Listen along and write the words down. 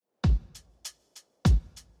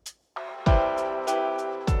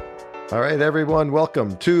All right, everyone,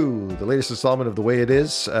 welcome to the latest installment of The Way It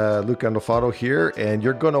Is. Luke Andofato here, and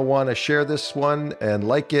you're going to want to share this one and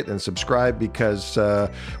like it and subscribe because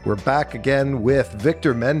we're back again with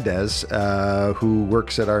Victor Mendez, who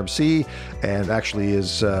works at RMC and actually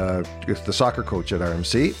is the soccer coach at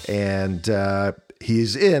RMC. And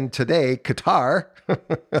he's in today, Qatar.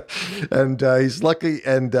 And he's lucky,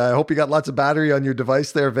 and I hope you got lots of battery on your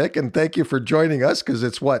device there, Vic. And thank you for joining us because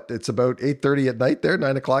it's about 8:30 at night there,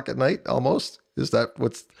 9 o'clock at night almost. Is that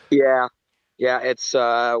what's? Yeah. It's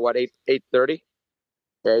 8:30?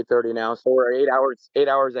 Yeah, 8:30 now. So we're 8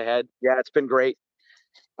 hours ahead. Yeah, it's been great.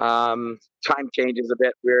 Time changes a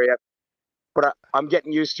bit, but I'm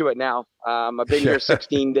getting used to it now. I've been here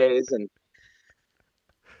 16 days, and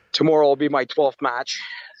tomorrow will be my 12th match.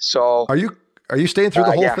 So Are you staying through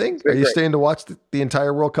the whole thing? Are you great. staying to watch the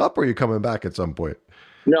entire World Cup, or are you coming back at some point?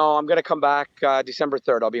 No, I'm going to come back December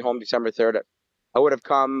 3rd. I'll be home December 3rd. I would have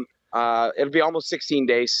come. It'll be almost 16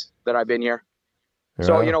 days that I've been here. Yeah.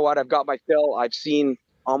 So you know what? I've got my fill. I've seen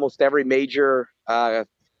almost every major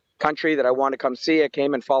country that I want to come see. I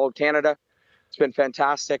came and followed Canada. It's been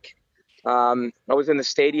fantastic. I was in the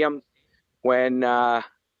stadium when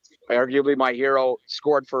arguably my hero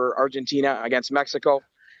scored for Argentina against Mexico.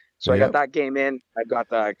 So I got that game in. I got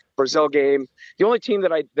the Brazil game. The only team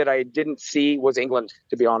that I didn't see was England,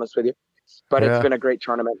 to be honest with you. But it's been a great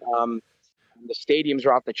tournament. The stadiums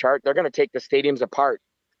are off the chart. They're going to take the stadiums apart.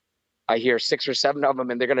 I hear 6 or 7 of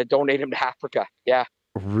them, and they're going to donate them to Africa. Yeah.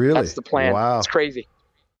 Really? That's the plan. Wow. It's crazy.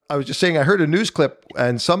 I was just saying, I heard a news clip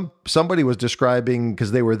and somebody was describing,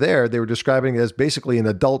 because they were there, they were describing it as basically an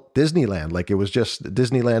adult Disneyland. Like it was just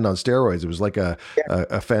Disneyland on steroids. It was like a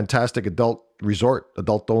fantastic adult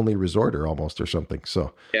only resort or something.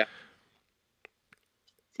 So yeah,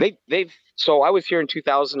 so I was here in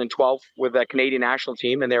 2012 with the Canadian national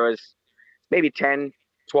team, and there was maybe 10,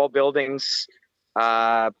 12 buildings,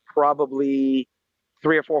 probably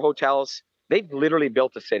 3 or 4 hotels. They've literally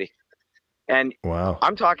built a city. And wow.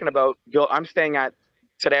 I'm talking about, I was staying at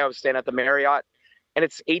the Marriott, and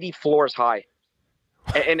it's 80 floors high.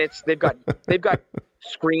 And they've got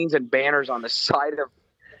screens and banners on the side of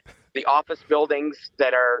the office buildings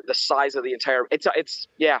that are the size of the entire, it's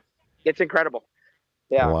incredible.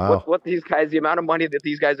 Yeah. Wow. What these guys, the amount of money that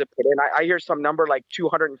these guys have put in, I hear some number like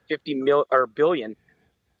 250 billion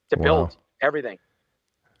to build everything.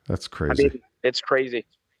 That's crazy. I mean, it's crazy.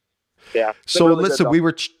 Yeah. So really listen, we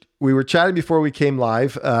were chatting before we came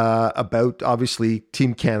live about obviously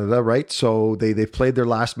Team Canada, right? So they've played their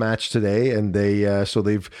last match today, and they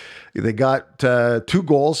got 2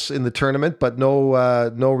 goals in the tournament, but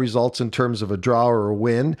no results in terms of a draw or a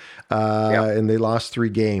win, and they lost 3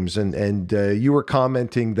 games. And you were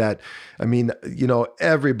commenting that, I mean, you know,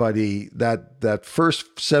 everybody that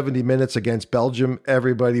first 70 minutes against Belgium,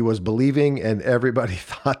 everybody was believing, and everybody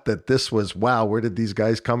thought that this was, wow, where did these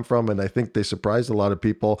guys come from? And I think they surprised a lot of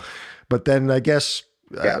people. But then I guess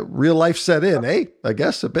real life set in, I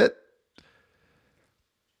guess a bit.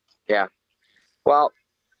 Yeah. Well,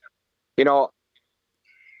 you know,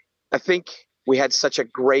 I think we had such a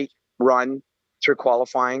great run through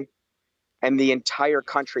qualifying, and the entire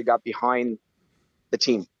country got behind the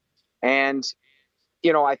team. And,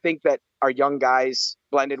 you know, I think that our young guys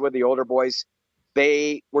blended with the older boys,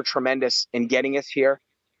 they were tremendous in getting us here.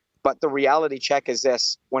 But the reality check is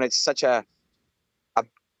this: when it's such an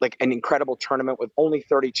incredible tournament with only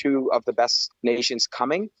 32 of the best nations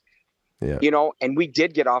coming, you know, and we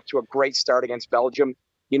did get off to a great start against Belgium.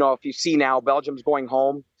 You know, if you see now, Belgium's going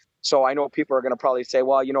home. So I know people are going to probably say,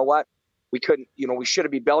 well, you know what? We couldn't, you know, we should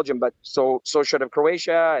have beat Belgium, but so should have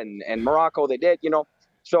Croatia and Morocco. They did, you know.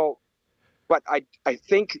 So, but I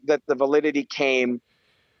think that the validity came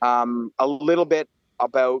a little bit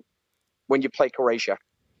about when you play Croatia.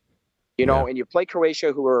 You know, and you play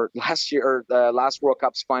Croatia, who were the last World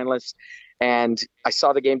Cup's finalists, and I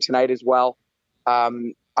saw the game tonight as well.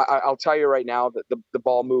 I'll tell you right now that the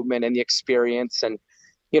ball movement and the experience, and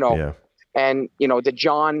did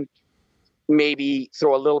John maybe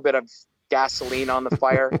throw a little bit of gasoline on the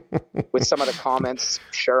fire with some of the comments?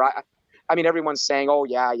 Sure. I mean, everyone's saying, "Oh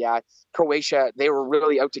yeah, Croatia, they were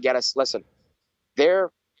really out to get us." Listen,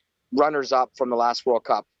 they're runners-up from the last World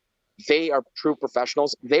Cup. They are true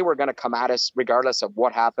professionals. They were going to come at us regardless of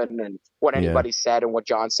what happened and what anybody said and what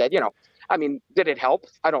John said. You know, I mean, did it help?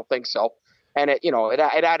 I don't think so. And it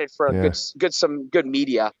added for a some good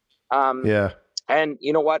media. And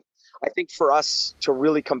you know what? I think for us to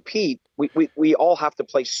really compete, we all have to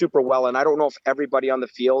play super well. And I don't know if everybody on the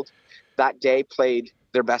field that day played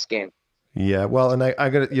their best game. Yeah, well, and I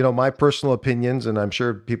got, my personal opinions, and I'm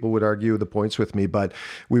sure people would argue the points with me, but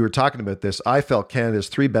we were talking about this. I felt Canada's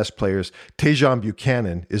three best players. Tejan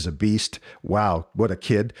Buchanan is a beast. Wow, what a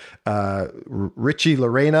kid. Richie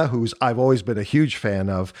Lorena, who's I've always been a huge fan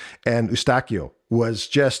of, and Eustachio was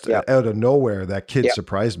just out of nowhere. That kid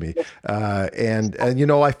surprised me. And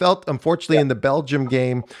I felt, unfortunately, in the Belgium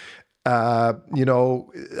game, I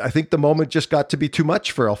think the moment just got to be too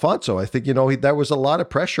much for Alfonso. I think, there was a lot of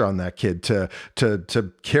pressure on that kid to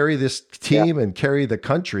carry this team and carry the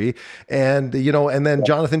country. And, and then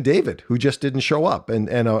Jonathan David, who just didn't show up and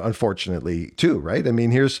unfortunately too, right? I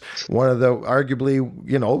mean, here's one of the arguably,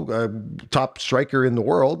 top striker in the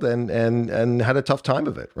world and had a tough time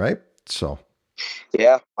of it. Right. So.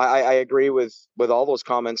 Yeah, I agree with all those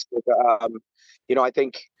comments. I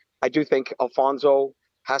do think Alfonso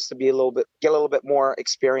has to be get a little bit more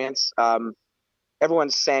experience.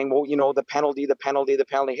 Everyone's saying, well, the penalty.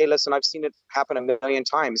 Hey, listen, I've seen it happen a million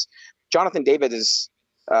times. Jonathan David has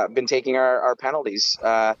been taking our penalties.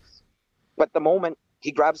 But the moment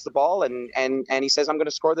he grabs the ball and he says, I'm going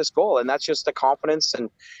to score this goal. And that's just the confidence. And,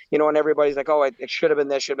 and everybody's like, oh, it should have been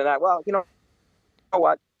this, should have been that. Well, you know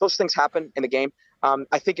what? Those things happen in the game.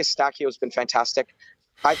 I think Eustachio has been fantastic.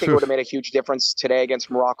 I think it would have made a huge difference today against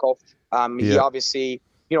Morocco. He obviously,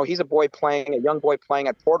 he's a young boy playing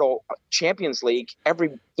at Porto Champions League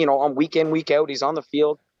on week in, week out. He's on the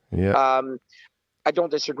field. Yeah. I don't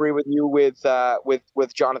disagree with you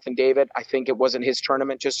with Jonathan David. I think it wasn't his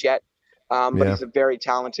tournament just yet. But he's very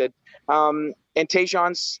talented. And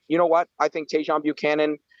Tejan's, you know what? I think Tejan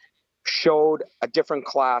Buchanan showed a different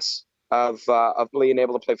class of being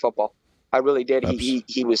able to play football. I really did.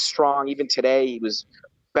 He was strong. Even today, he was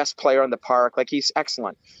best player in the park. Like, he's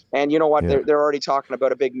excellent. And you know what? They're already talking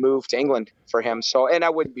about a big move to England for him. So, and I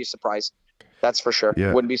wouldn't be surprised. That's for sure.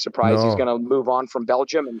 Yeah. Wouldn't be surprised. He's going to move on from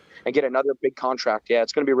Belgium and get another big contract. Yeah,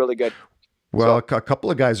 it's going to be really good. Well, a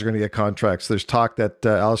couple of guys are going to get contracts. There's talk that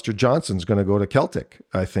Alistair Johnson's going to go to Celtic,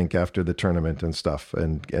 I think, after the tournament and stuff,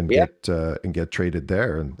 and get traded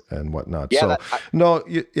there and whatnot. Yeah,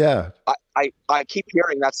 I keep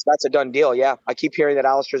hearing that's a done deal. Yeah, I keep hearing that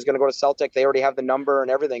Alistair's going to go to Celtic. They already have the number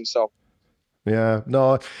and everything. So. Yeah,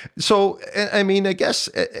 no. So, I mean, I guess,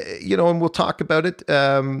 and we'll talk about it.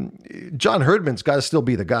 John Herdman's got to still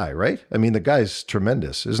be the guy, right? I mean, the guy's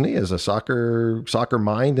tremendous, isn't he? As a soccer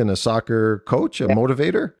mind and a soccer coach, a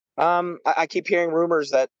motivator. I keep hearing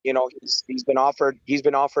rumors that, he's been offered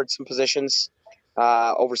some positions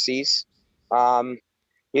overseas.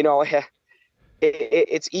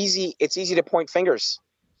 It's easy to point fingers.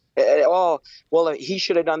 Oh, well, he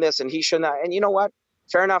should have done this and he shouldn't have. And you know what?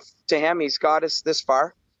 Fair enough to him. He's got us this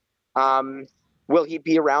far. Will he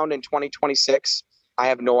be around in 2026? I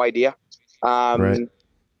have no idea. Right.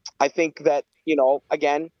 I think that,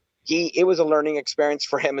 again, it was a learning experience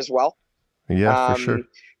for him as well. Yeah, for sure.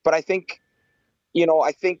 But I think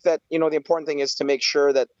that, the important thing is to make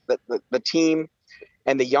sure that the team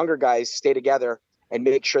and the younger guys stay together and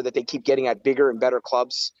make sure that they keep getting at bigger and better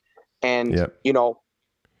clubs. And,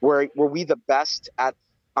 were we the best on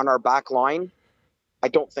our back line? I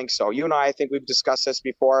don't think so. You and I think we've discussed this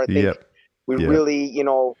before. I think we really,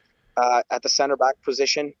 at the center back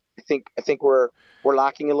position, I think we're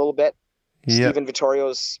lacking a little bit. Steven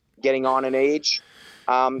Vittorio's getting on in age.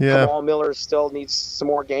 Kamal Miller still needs some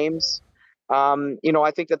more games.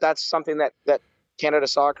 I think that's something that Canada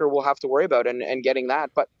Soccer will have to worry about and getting that.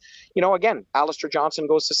 But, again, Alistair Johnson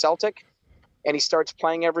goes to Celtic and he starts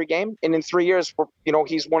playing every game. And in 3 years,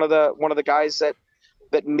 he's one of the guys that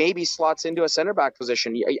maybe slots into a center back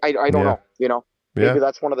position. I don't know, maybe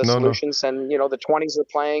that's one of the solutions. And, the 20s are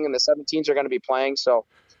playing and the 17s are going to be playing. So.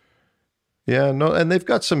 Yeah, no, and they've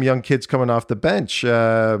got some young kids coming off the bench.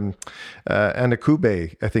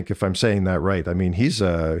 Anakube, I think, if I'm saying that right. I mean, he's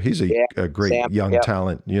a great Sam, young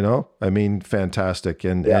talent, I mean, fantastic.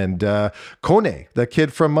 And Kone, the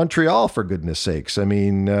kid from Montreal, for goodness sakes. I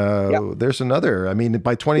mean, there's another. I mean,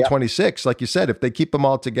 by 2026, like you said, if they keep them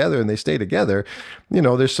all together and they stay together,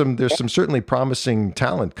 there's some certainly promising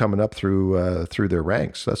talent coming up through their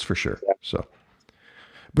ranks. That's for sure. Yeah. So.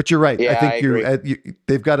 But you're right. Yeah, I think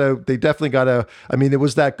they definitely got to, I mean, it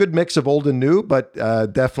was that good mix of old and new, but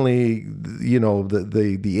definitely,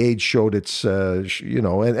 the age showed its,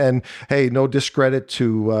 and hey, no discredit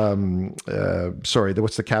to,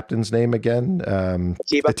 what's the captain's name again?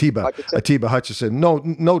 Atiba Hutchinson.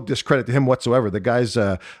 No discredit to him whatsoever. The guy's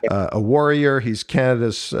a warrior. He's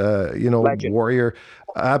Canada's, legend. warrior.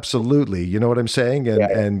 Absolutely. You know what I'm saying?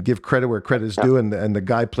 And give credit where credit is due. And the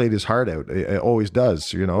guy played his heart out. It always does,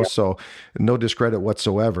 so no discredit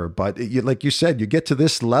whatsoever. But like you said, you get to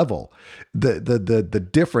this level, the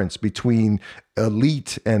difference between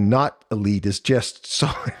elite and not elite is just so,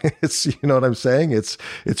 it's, you know what I'm saying? It's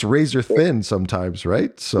razor thin sometimes,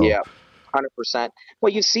 right? So yeah, 100%.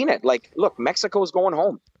 Well, you've seen it. Like, look, Mexico's going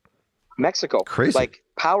home. Mexico, crazy, like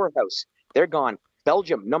powerhouse. They're gone.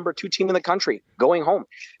 Belgium, number 2 team in the country, going home.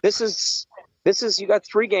 This is you got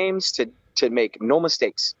 3 games to make, no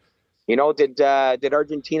mistakes. Did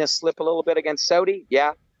Argentina slip a little bit against Saudi?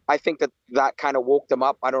 Yeah, I think that kind of woke them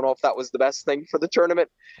up. I don't know if that was the best thing for the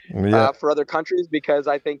tournament for other countries, because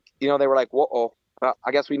I think they were like, whoa,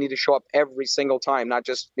 I guess we need to show up every single time, not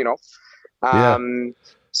just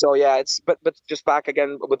So yeah, but just back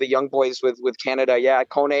again with the young boys with Canada. Yeah,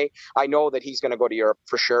 Kone, I know that he's going to go to Europe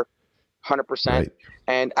for sure. 100%. Right.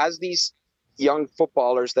 And as these young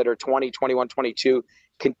footballers that are 20, 21, 22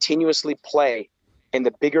 continuously play in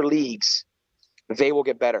the bigger leagues, they will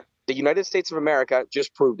get better. The United States of America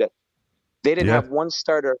just proved it. They didn't have one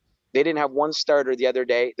starter. They didn't have one starter the other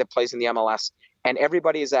day that plays in the MLS. And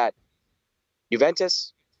everybody is at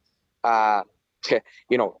Juventus, Dortmund,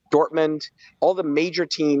 all the major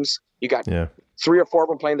teams. You got 3 or 4 of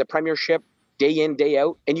them playing the Premiership day in, day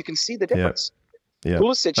out, and you can see the difference. Yeah,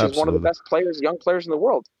 Pulisic is one of the best young players in the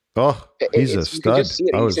world. Oh, he's a stud. You can just see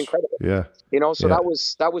it. He's incredible. Yeah. So that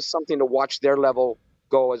was something to watch their level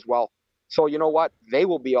go as well. So you know what? They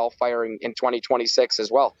will be all firing in 2026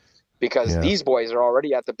 as well, because these boys are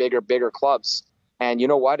already at the bigger clubs. And you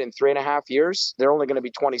know what? In 3.5 years, they're only going to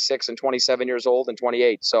be 26 and 27 years old and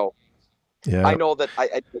 28. So I know that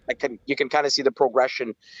you can kind of see the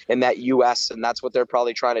progression in that US, and that's what they're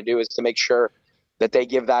probably trying to do, is to make sure that they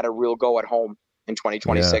give that a real go at home in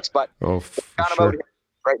 2026. But about it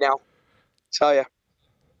right now, tell you.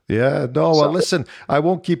 Yeah, no. Well, listen, I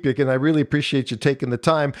won't keep you, and I really appreciate you taking the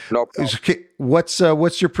time. No problem.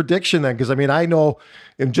 What's your prediction then? Because I mean, I know,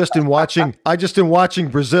 in watching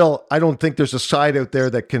Brazil, I don't think there's a side out there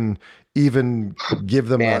that can even give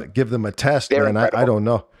them a test. Man, I don't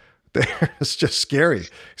know. It's just scary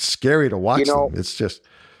to watch them. It's just.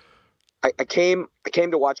 I came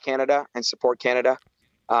to watch Canada and support Canada.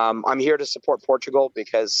 I'm here to support Portugal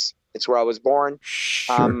because it's where I was born.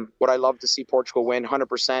 Sure. Would I love to see Portugal win?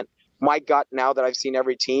 100%. My gut, now that I've seen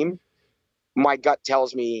every team, my gut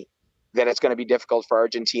tells me that it's going to be difficult for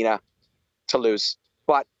Argentina to lose.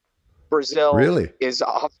 But Brazil is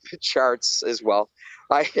off the charts as well.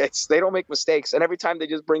 They don't make mistakes. And every time they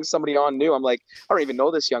just bring somebody on new, I'm like, I don't even know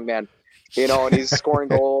this young man, and he's scoring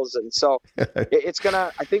goals. And so it's going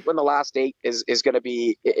to, I think when the last 8 is going to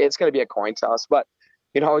be, it's going to be a coin toss. But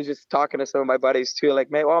I was just talking to some of my buddies too,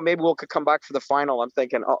 like, maybe we'll could come back for the final. I'm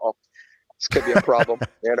thinking, this could be a problem.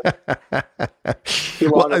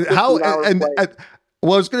 Well,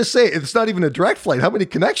 I was going to say, it's not even a direct flight. How many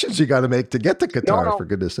connections you got to make to get to Qatar? For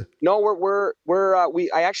goodness' sake. No,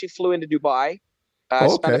 I actually flew into Dubai.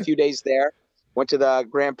 Spent a few days there. Went to the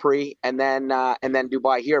Grand Prix and then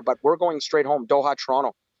Dubai here. But we're going straight home, Doha,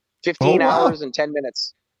 Toronto. 15 hours and 10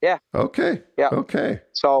 minutes. Yeah. Okay. Yeah. Okay.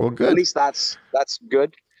 So at least that's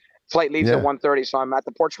good. Flight leaves at 1:30, so I'm at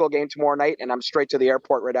the Portugal game tomorrow night, and I'm straight to the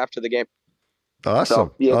airport right after the game. Awesome.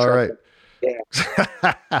 So, all right. Yeah.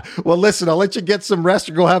 Well, listen, I'll let you get some rest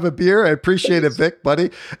or go have a beer. I appreciate it, Vic, buddy.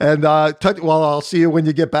 And I'll see you when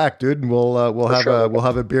you get back, dude. And we'll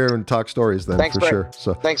have a beer and talk stories then. Sure.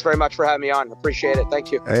 So thanks very much for having me on. Appreciate it.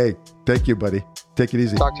 Thank you. Hey, thank you, buddy. Take it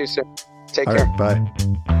easy. Talk to you soon. Take All care. Right,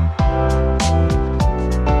 bye.